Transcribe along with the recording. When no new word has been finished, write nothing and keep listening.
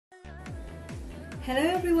Hello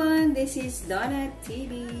everyone, this is Donna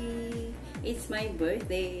TV. It's my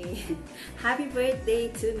birthday. Happy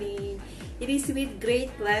birthday to me. It is with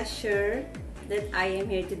great pleasure that I am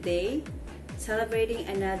here today celebrating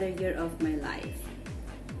another year of my life.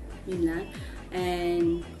 Yun lang.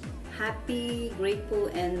 And happy,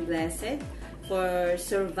 grateful, and blessed for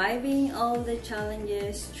surviving all the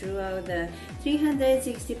challenges throughout the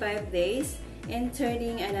 365 days and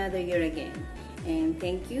turning another year again. And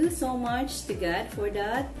thank you so much to God for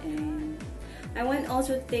that. And I want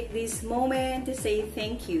also to take this moment to say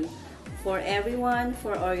thank you for everyone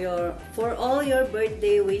for all your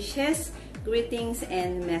birthday wishes, greetings,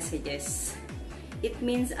 and messages. It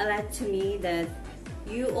means a lot to me that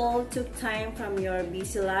you all took time from your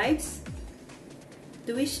busy lives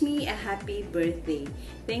to wish me a happy birthday.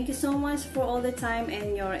 Thank you so much for all the time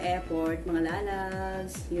and your effort, mga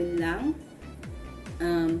lalabs. Yun lang.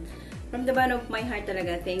 From the bottom of my heart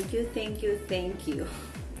talaga, thank you, thank you, thank you.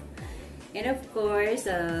 And of course,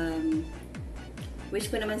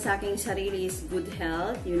 wish ko naman sa aking sarili is good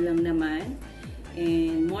health, yun lang naman.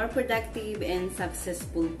 And more productive and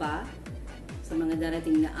successful pa sa mga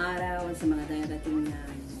darating na araw, sa mga darating na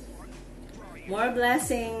more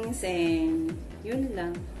blessings, and yun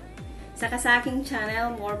lang. Saka sa aking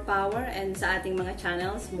channel, more power, and sa ating mga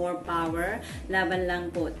channels, more power. Laban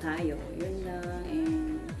lang po tayo. Yun lang.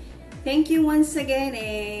 And thank you once again,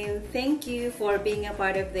 and thank you for being a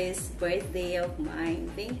part of this birthday of mine.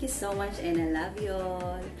 Thank you so much, and I love you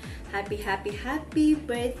all. Happy, happy, happy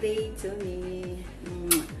birthday to me.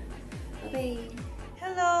 Okay.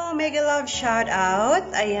 Hello, mega love shout out.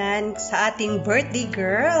 Ayan, sa ating birthday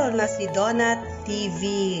girl na si Donna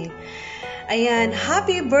TV. Ayan,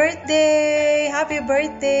 happy birthday! Happy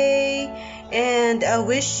birthday! And I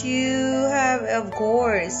wish you have, of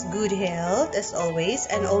course, good health as always,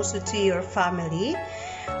 and also to your family.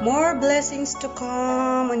 More blessings to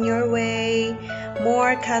come on your way,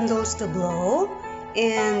 more candles to blow,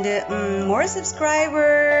 and more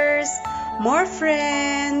subscribers, more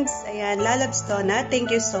friends. Ayan, Lalabs Donna,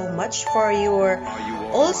 thank you so much for your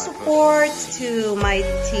all support to my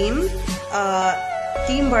team,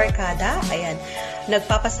 Team Barkada. Ayan.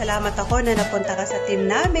 Nagpapasalamat ako na napunta ka sa team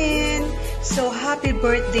namin. So, happy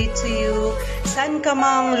birthday to you. Saan ka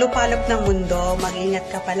mang lupalop ng mundo, mag-ingat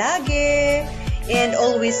ka palagi. And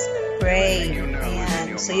always pray.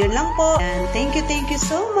 Ayan. So, yun lang po. And thank you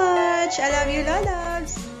so much. I love you,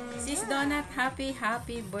 Lalabs. Sis Donut, happy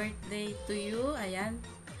birthday to you. Ayan.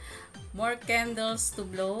 More candles to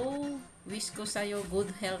blow. Wish ko sa'yo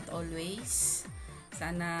good health always.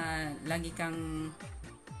 Sana lagi kang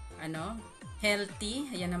healthy.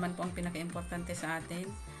 Ayan naman po ang pinaka-importante sa atin.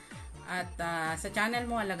 At sa channel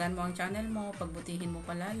mo, alagaan mo ang channel mo, pagbutihin mo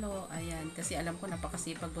palalo. Ayan, kasi alam ko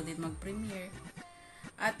napakasipag mo din mag-premiere.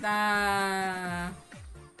 At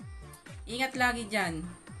ingat lagi dyan.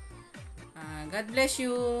 God bless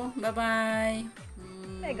you. Bye-bye.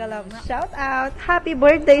 Mega love shout out. Happy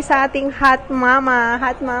birthday sa ating hot mama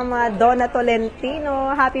Donna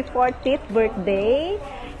Tolentino. Happy 40th birthday.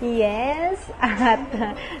 Yes, at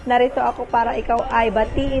narito ako para ikaw ay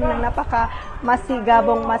batiin ng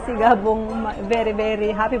masigabong, very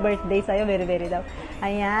happy birthday sa'yo, very daw.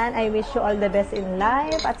 Ayan, I wish you all the best in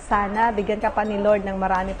life, at sana bigyan ka pa ni Lord ng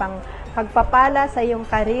marami pang pagpapala sa iyong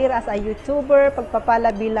career as a YouTuber, pagpapala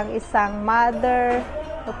bilang isang mother,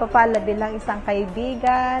 pagpapala bilang isang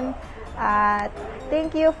kaibigan, at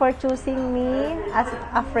thank you for choosing me as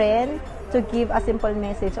a friend to give a simple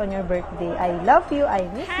message on your birthday. I love you, I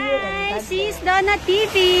miss you, and Hi, sis Donna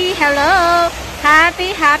TV. Hello.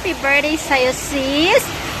 Happy birthday sa'yo, sis.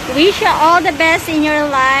 Wish you all the best in your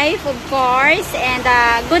life, of course, and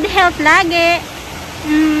good health lagi.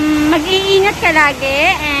 Mag-iingat ka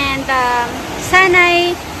lagi, and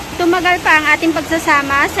sana'y tumagal pa ang ating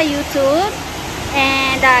pagsasama sa YouTube.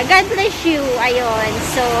 And God bless you. Ayun.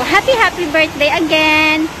 So, happy birthday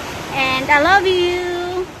again. And I love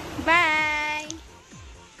you. Bye!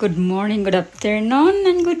 Good morning, good afternoon,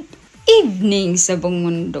 and good evening sa buong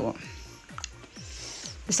mundo.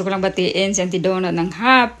 Gusto ko lang batiin si Auntie Donna ng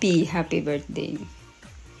happy birthday.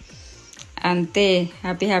 Ante,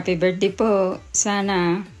 happy birthday po.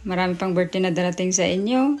 Sana marami pang birthday na darating sa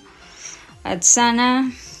inyo. At sana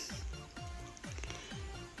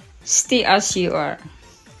stay as you are.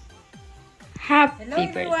 Happy birthday. Hello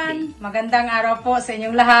everyone! Magandang araw po sa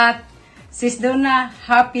inyong lahat. Sis Donna,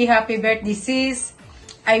 happy birthday sis.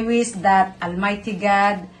 I wish that Almighty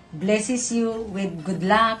God blesses you with good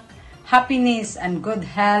luck, happiness, and good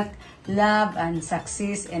health, love, and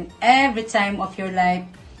success in every time of your life.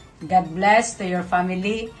 God bless to your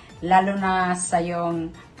family, lalo na sa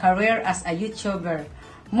iyong career as a YouTuber.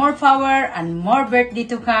 more power and more birthday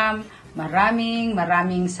to come. Maraming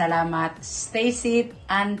salamat. Stay safe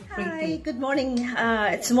and Hi, pretty. good morning.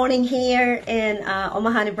 It's morning here in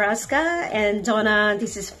Omaha, Nebraska. And Donna,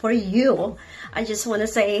 this is for you. I just want to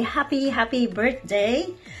say happy birthday.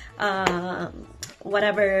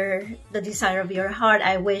 Whatever the desire of your heart,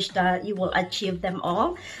 I wish that you will achieve them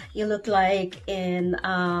all. You look like in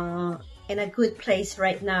a good place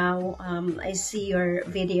right now. I see your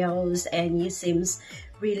videos and you seems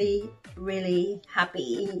really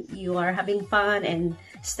happy. You are having fun, and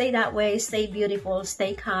stay that way. Stay beautiful,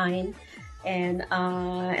 stay kind. And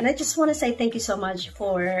I just want to say thank you so much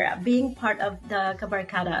for being part of the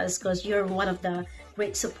Kabarkadas, because you're one of the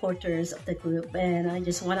great supporters of the group. And I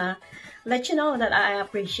just want to let you know that I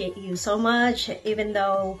appreciate you so much, even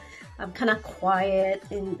though I'm kind of quiet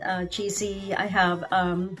and cheesy. I have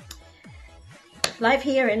life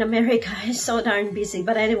here in America is so darn busy.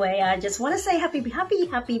 But anyway, I just want to say happy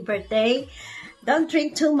birthday. Don't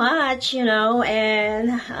drink too much, you know.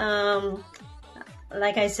 And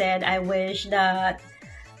like I said, I wish that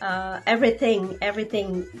everything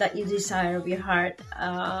that you desire of your heart,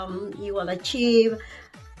 you will achieve.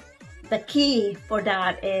 The key for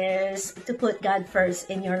that is to put God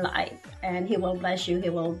first in your life, and He will bless you.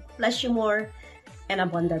 He will bless you more and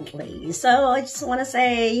abundantly. So I just want to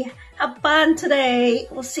say, have fun today.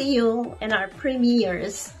 We'll see you in our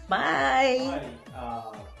premieres. Bye!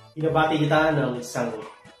 Binabati kita ng isang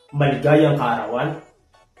maligayang kaarawan,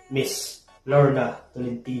 Miss Lorna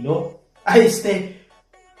Tolentino.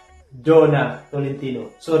 Donna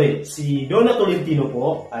Tolentino. Sorry, si Donna Tolentino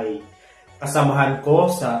po ay kasamahan ko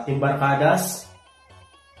sa Team Barkadas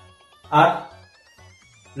at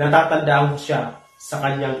natatandaan ko siya sa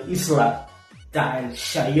kanyang isla dahil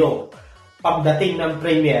siya yung pagdating ng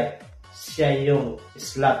premiere, siya yung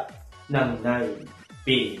slot ng 9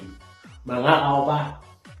 p.m. Mga kaopa,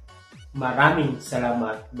 maraming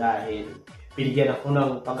salamat dahil binigyan ako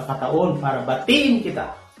ng pagkakataon para batiin kita.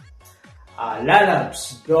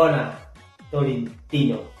 Lalabs Donna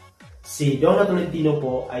Tolentino. Si Donna Tolentino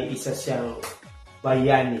po ay isa siyang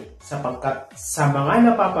bayani sapagkat sa mga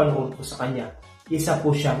napapanood ko sa kanya, isa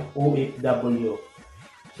po siyang OFW.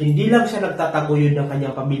 Hindi lang siya nagtataguyod ng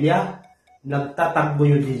kanyang pamilya,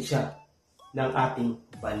 nagtataguyod din siya ng ating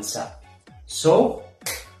bansa. So,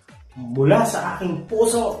 mula sa aking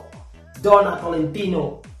puso, Donna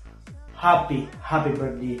Tolentino, happy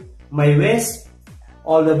birthday. My best,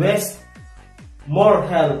 all the best, more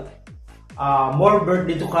health, more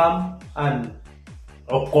birthday to come, and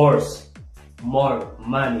of course, more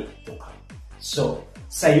money to come. So,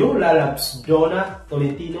 sa'yo, lalabs Donna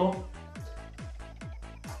Tolentino,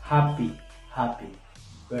 happy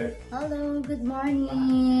birthday. Hello, good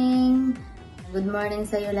morning. Good morning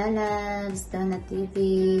sa'yo, lalabs, Donna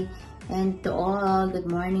TV. And to all,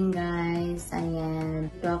 good morning guys.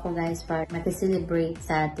 Ayan, ito ako guys para mag-celebrate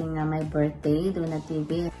sa ating my birthday, Donna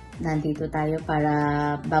TV. Nandito tayo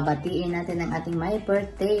para babatiin natin ang ating my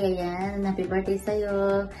birthday. Ayan, happy birthday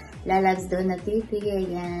sa'yo, lalabs, Donna TV.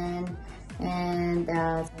 Ayan, and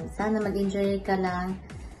sana mag-enjoy ka lang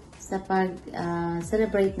sa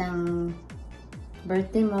pag-celebrate ng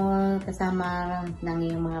birthday mo kasama ng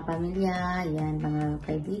iyong mga pamilya, yan, mga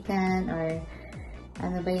kaibigan, or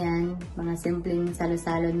ano ba yan, mga simpleng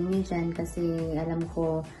salo-salo ninyo dyan, kasi alam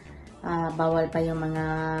ko bawal pa yung mga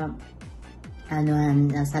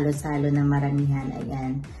salo-salo ng maramihan.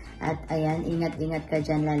 Ayan, at ayan, ingat-ingat ka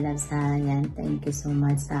dyan, lalabs, ha. Ayan, thank you so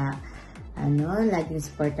much sa laging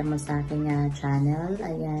support mo sa aking channel.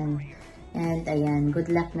 Ayan. And ayan, good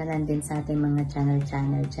luck na lang din sa ating mga channel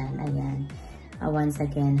dyan. Ayan. Once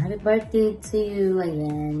again, happy birthday to you.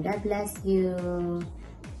 Ayan. God bless you.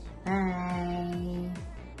 Bye.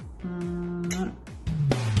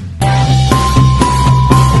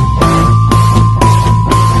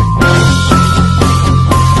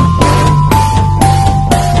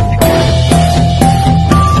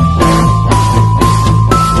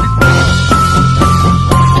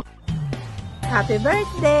 Happy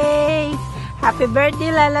birthday! Happy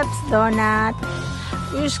birthday, lalabs, Donut.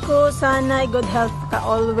 Wish ko sana good health ka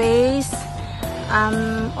always.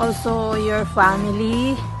 Also your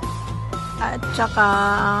family. At saka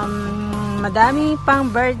madami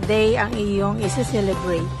pang birthday ang iyong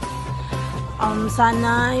isi-celebrate.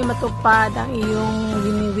 Sana matupad ang iyong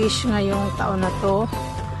wini-wish ngayong taon na to.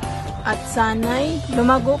 At sana'y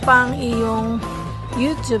lumago pa ang iyong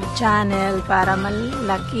YouTube channel para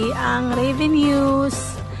malaki ang revenues.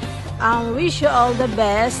 Wish you all the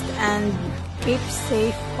best and keep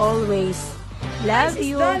safe always. Love Sis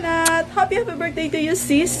you. Donat, happy birthday to you,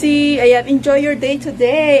 Sisi. Ayan, enjoy your day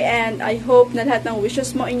today and I hope na lahat ng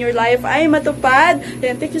wishes mo in your life ay matupad.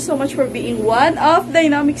 Ayan, thank you so much for being one of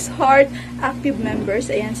Dynamics Heart active members.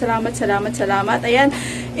 Ayan, salamat. Ayan,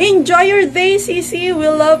 enjoy your day, Sisi. We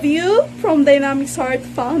love you from Dynamics Heart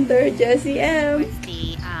founder, Jessie M.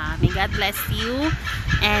 Birthday. May God bless you.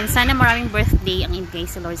 And sana maraming birthday ang ibigay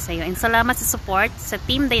sa Lord sa'yo. And salamat sa support sa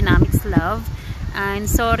Team Dynamics Love. And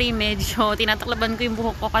sorry, medyo tinataklaban ko yung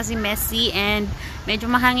buhok ko kasi messy and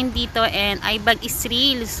medyo mahangin dito and eye bag is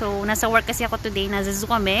real. So, nasa work kasi ako today, nasa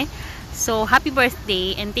zoo kami. So, happy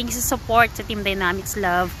birthday and thank you sa support sa Team Dynamics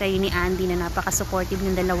Love. Kayo ni Andy na napaka-supportive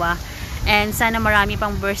ng dalawa. And sana marami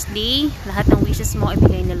pang birthday. Lahat ng wishes mo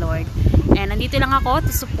ibigay ni Lord. And nandito lang ako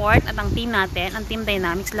to support at ang team natin, ang Team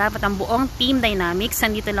Dynamics Love at ang buong Team Dynamics,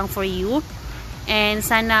 nandito lang for you. And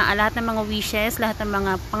sana lahat ng mga wishes, lahat ng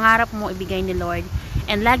mga pangarap mo ibigay ni Lord.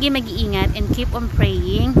 And lagi mag-iingat and keep on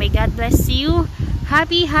praying. May God bless you.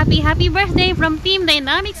 Happy birthday from Team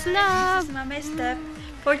Dynamics Love! Mama Steph.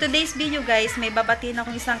 For today's video guys, may babatiin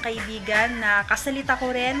akong isang kaibigan na kasalita ko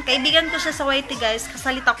rin. Kaibigan ko siya sa YT guys,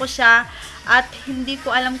 kasalita ko siya at hindi ko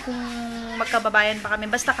alam kung magkababayan pa kami.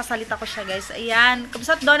 Basta kasalita ko siya guys. Ayan,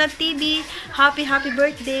 kamusat Donut TV, happy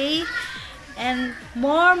birthday! And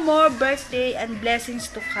more birthday and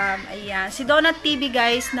blessings to come. Ayan. Si Donut TV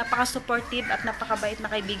guys, napaka-supportive at napakabait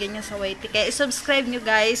na kaibigan niya sa YT. Kaya i-subscribe nyo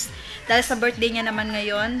guys dahil sa birthday niya naman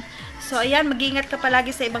ngayon. So ayan, mag-iingat ka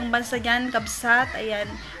palagi sa ibang bansa dyan, kabsat. Ayan.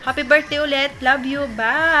 Happy birthday ulit. Love you.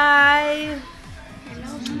 Bye!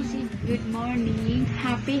 Hello, good morning.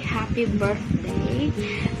 Happy birthday.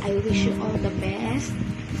 I wish you all the best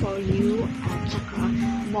for you at saka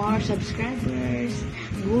more subscribers,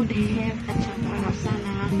 good health at saka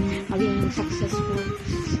sana maging successful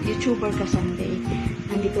YouTuber ka someday.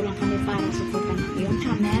 Nandito lang kami para supportan ang iyong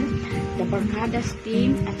channel, the Barkadas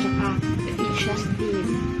team at saka the Isha's team.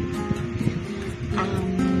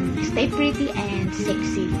 Stay pretty and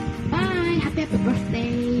sexy. Bye! Happy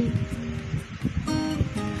birthday!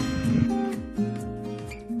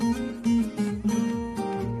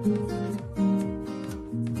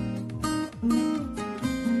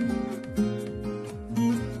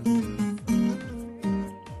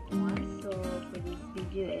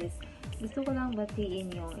 Gusto ko lang batiin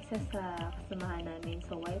yung isa sa kasamahan namin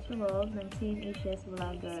sa White World ng Team Asia's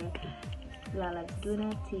Vlogger, Lalabs Duna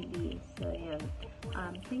TV. So, yun.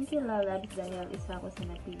 Thank you, Lalabs, dahil isa ko sa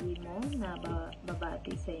napili mo na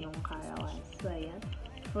babati sa iyong karawan. So, ayan.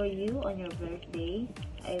 For you, on your birthday,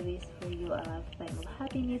 I wish for you a lifetime of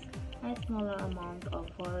happiness, a smaller amount of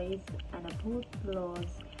worries, and a boatload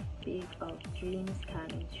big of dreams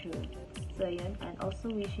coming true. So, yun. And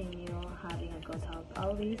also wishing you having a good health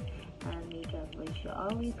always, and may God bless you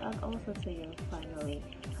always, and also to your family.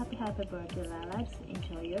 Happy birthday, Lalabs.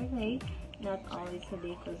 Enjoy your day. Not always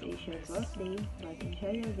today because it's your birthday, but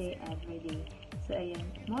enjoy your day every day. So ayan,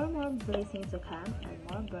 more blessings to come and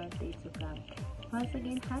more birthdays to come. Once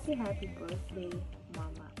again, happy birthday,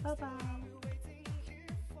 Mama. Bye-bye!